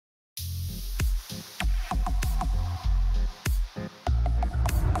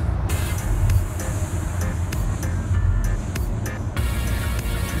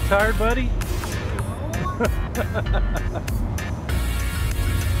tired, buddy?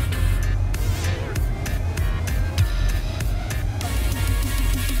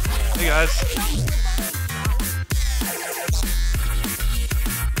 Hey guys.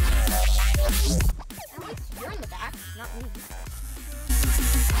 At least you're in the back, not me.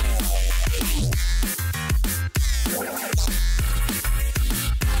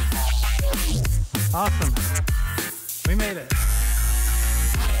 Awesome. We made it.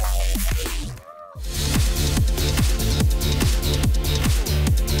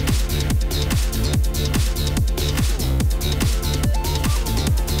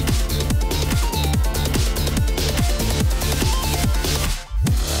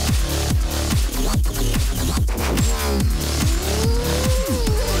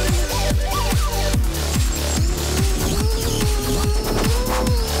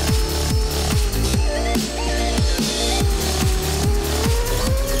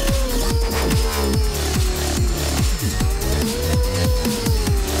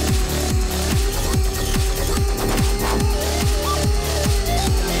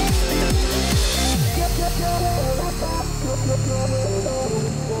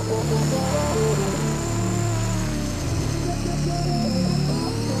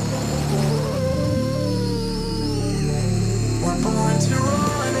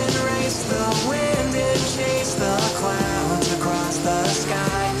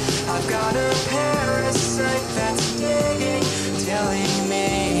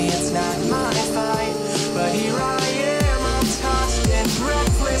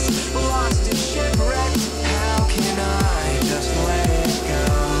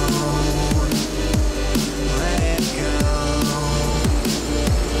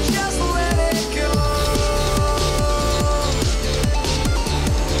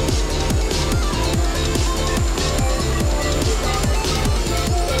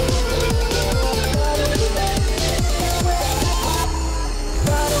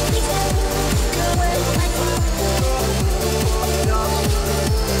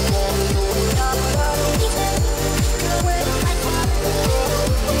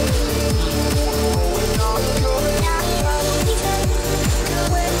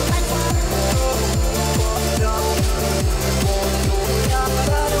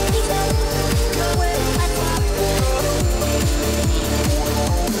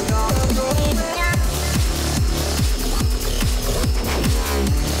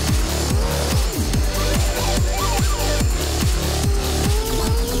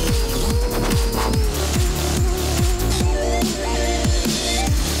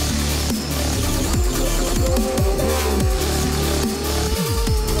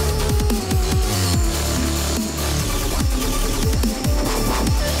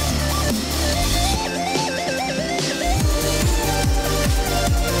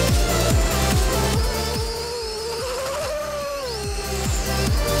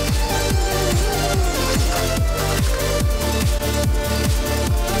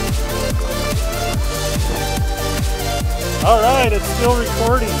 All right, it's still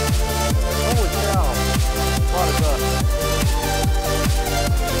recording. Holy cow, a lot of dust.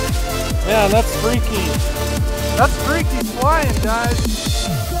 Man, that's freaky. That's freaky flying, guys.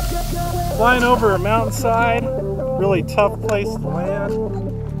 Flying over a mountainside, really tough place to land.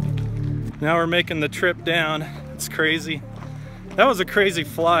 Now we're making the trip down. It's crazy. That was a crazy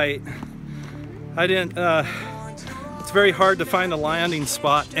flight. It's very hard to find a landing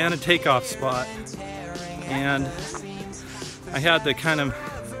spot and a takeoff spot. And I had to kind of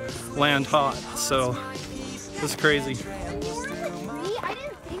land hot, so it was crazy. I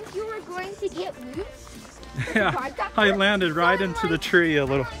didn't think you were going to get loose. Yeah, I landed right into the tree a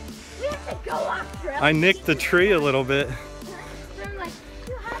little. We have to go off trail. I nicked the tree a little bit.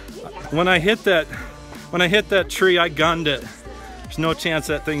 When I hit that tree, I gunned it. There's no chance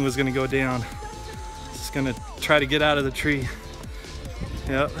that thing was gonna go down. Just gonna try to get out of the tree.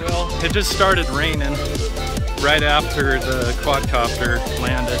 Yep. Well, it just started raining right after the quadcopter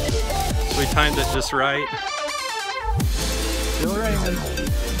landed. So we timed it just right. Still raining.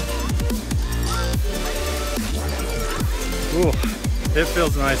 Ooh, it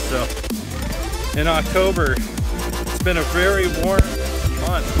feels nice though. In October, it's been a very warm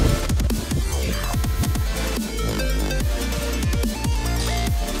month.